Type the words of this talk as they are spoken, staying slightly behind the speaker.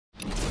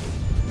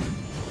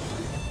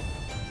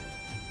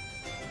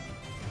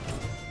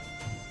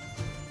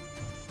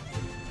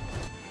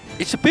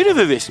It's a bit of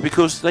a risk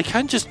because they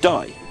can just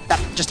die.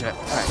 Just do it.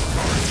 Alright.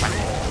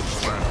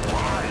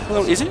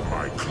 Well, is it?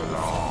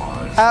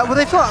 Well,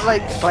 they've got,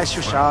 like,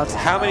 glacial shards.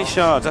 How many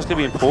shards? That's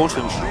going to be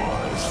important.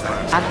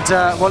 And,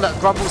 well, look,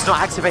 Grumble's not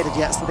activated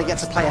yet, so they get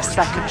to play a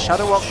second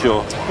Shadow Walk.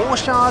 Sure. More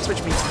shards,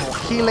 which means more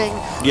healing.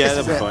 Yeah,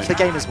 that'll be fine. The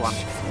game is won.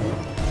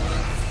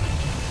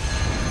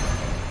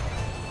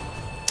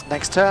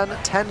 Next turn,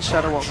 10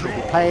 Shadow Walk will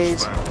be played.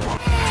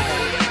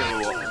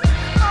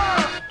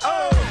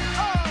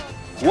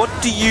 What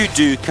do you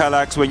do,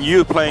 Kallax, when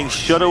you're playing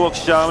Shadow Walk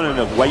Shaman and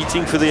are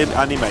waiting for the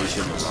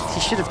animations? He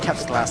should have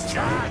kept the glasses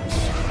on.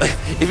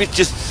 If it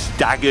just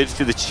staggered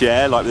to the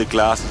chair like with the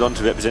glasses on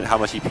to represent how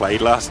much he played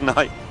last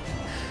night.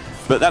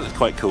 But that looked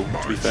quite cool,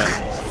 to be fair.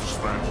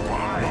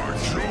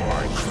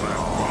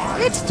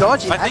 It's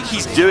dodgy. I think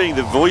he's doing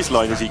the voice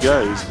line as he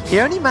goes.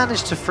 He only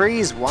managed to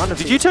freeze one of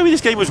Did you tell me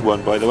this game was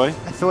won, by the way?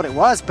 I thought it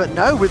was, but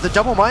no, with the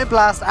double Mind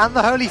Blast and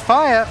the Holy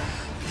Fire,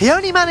 he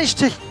only managed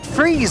to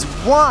freeze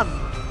one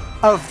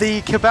of the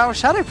Cabal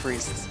Shadow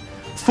Priests.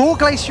 4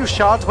 Glacial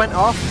Shards went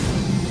off,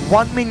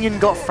 1 minion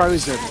got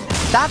frozen.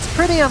 That's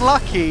pretty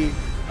unlucky,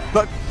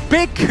 but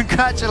big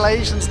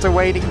congratulations to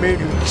Waning Moon,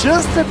 who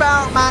just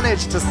about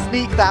managed to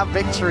sneak that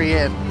victory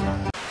in.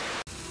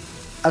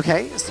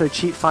 Okay, so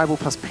cheap Fireball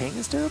plus ping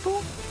is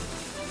doable?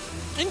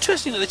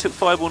 Interesting that they took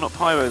Fireball, not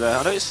Pyro there.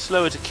 I know it's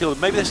slower to kill.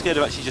 Maybe they're scared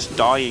of actually just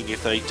dying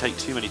if they take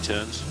too many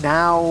turns.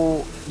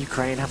 Now,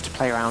 Ukraine have to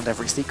play around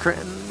every secret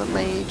in the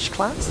Mage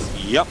class?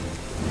 Yep.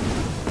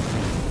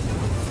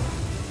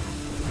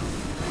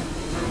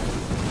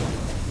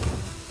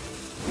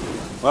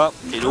 Well,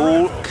 it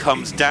all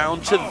comes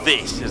down to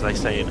this, as they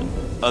say in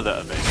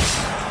other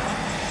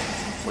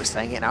events. We're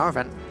saying it in our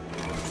event.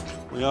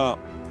 We are.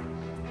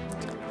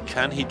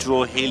 Can he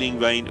draw Healing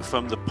Rain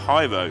from the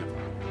Pyro?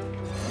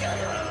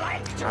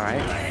 Alright,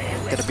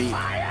 gonna be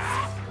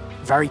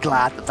very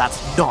glad that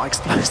that's not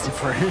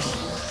Explosive Rune.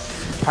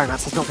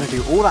 Pyromancer's not gonna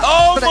do all that.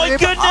 Oh my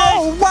goodness!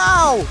 Oh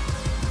wow!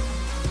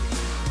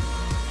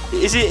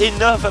 Is it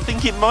enough? I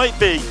think it might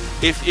be.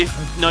 If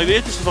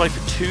Nyria can survive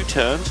for 2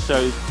 turns,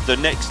 so the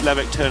next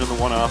Levek turn and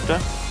the one after,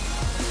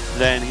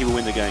 then he will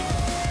win the game.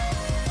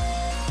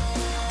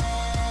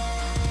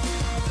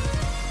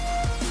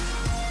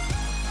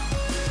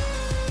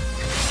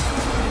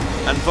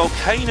 And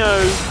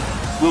Volcano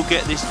will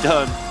get this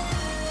done.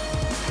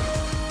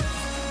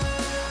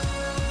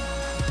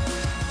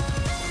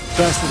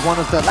 Versus one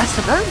of the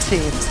lesser known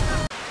teams.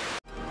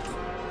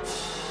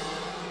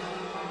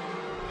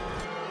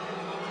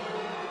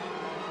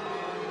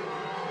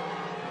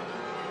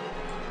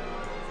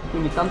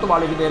 Quindi tanto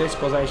vale vedere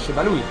cosa esce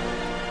da lui.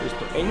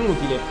 Questo è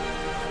inutile.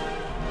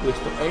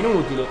 Questo è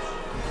inutile.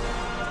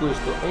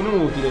 Questo è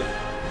inutile.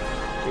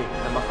 Sì,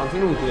 è abbastanza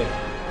inutile.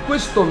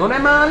 Questo non è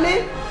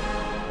male.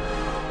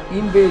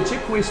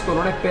 Invece questo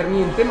non è per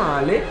niente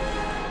male.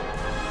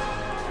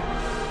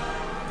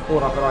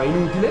 Ora però è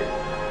inutile.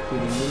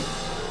 Quindi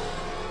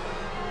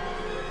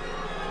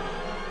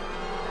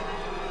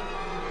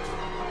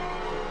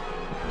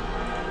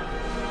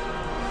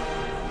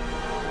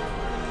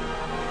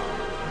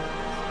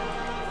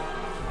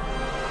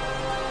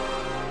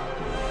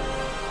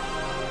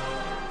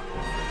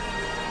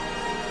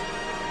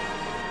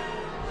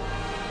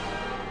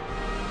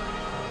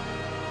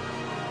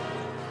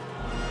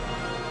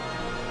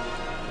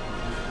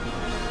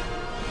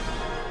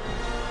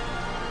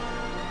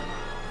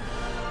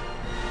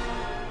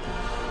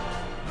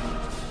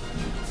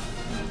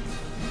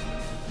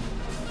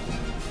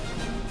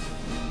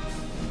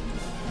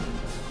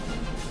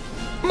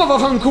ma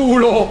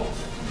vaffanculo!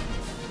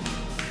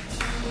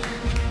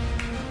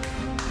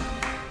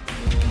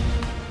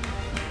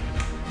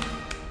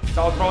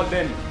 Ciao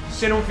Trolden,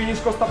 se non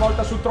finisco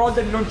stavolta su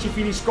Trolden non ci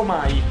finisco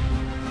mai.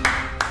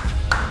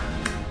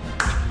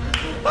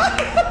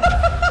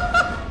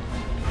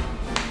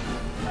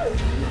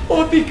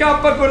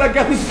 OTK con la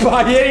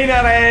Gunspire in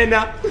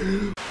arena!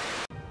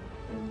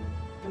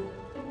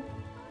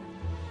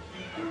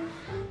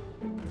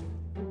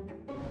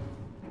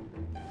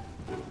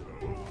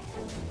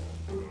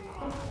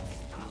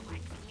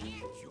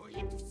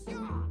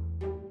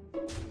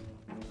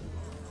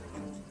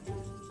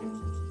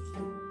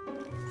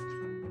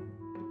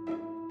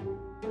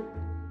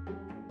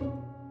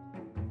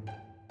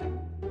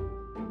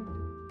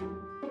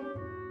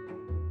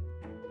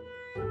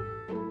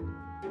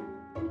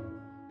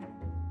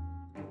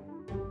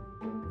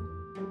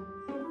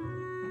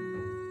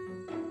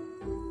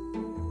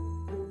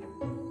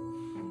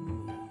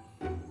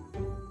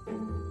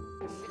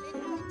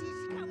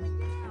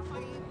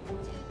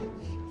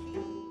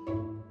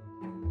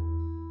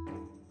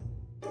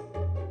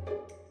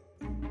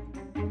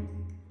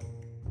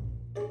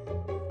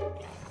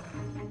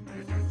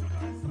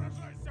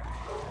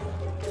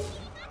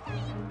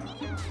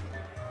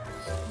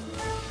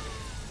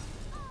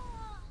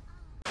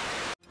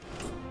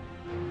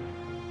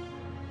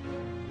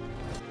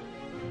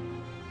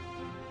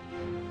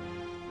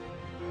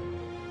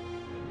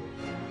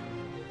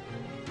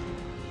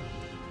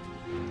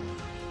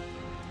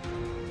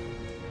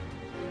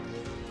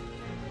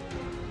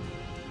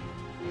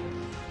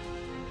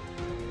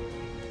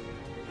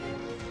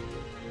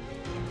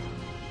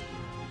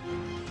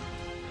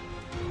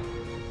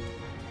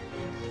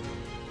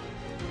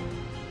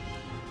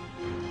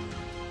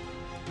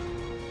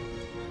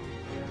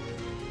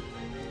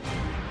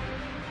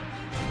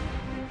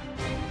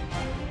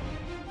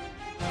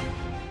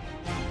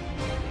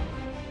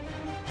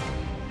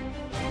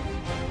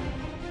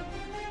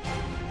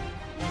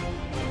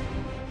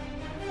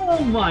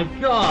 Oh my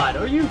god,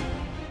 are you...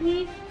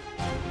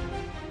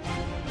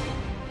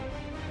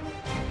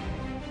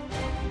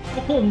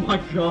 Oh my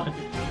god.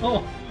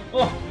 Oh,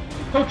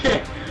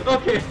 okay,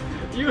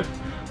 you...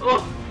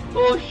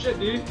 Oh shit,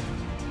 dude.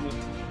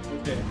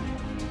 Okay.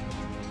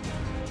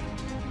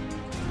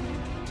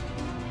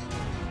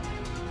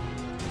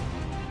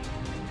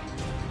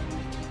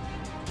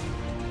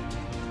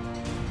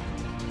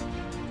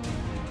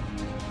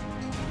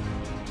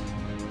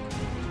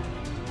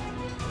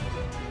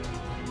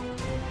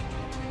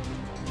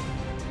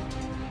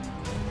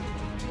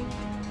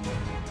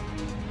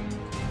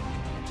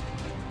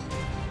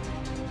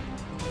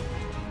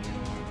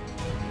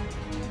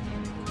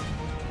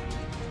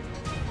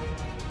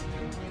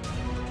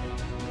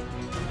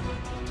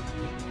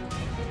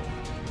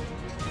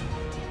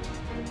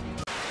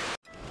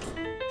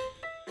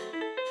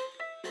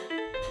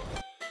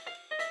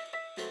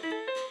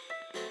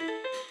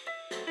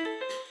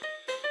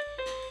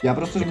 Я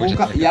просто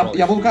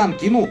я вулкан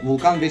кину,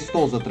 вулкан весь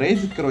стол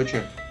затрейдит,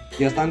 короче,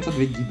 и останется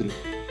 2 гидры.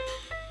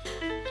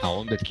 А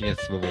он, блядь, кинет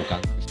свой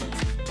вулкан.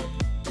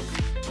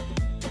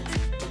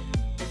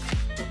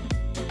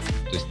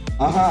 То есть,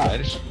 ага.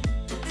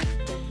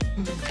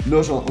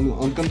 Леша,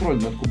 он контроль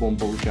над кубом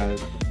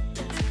получает.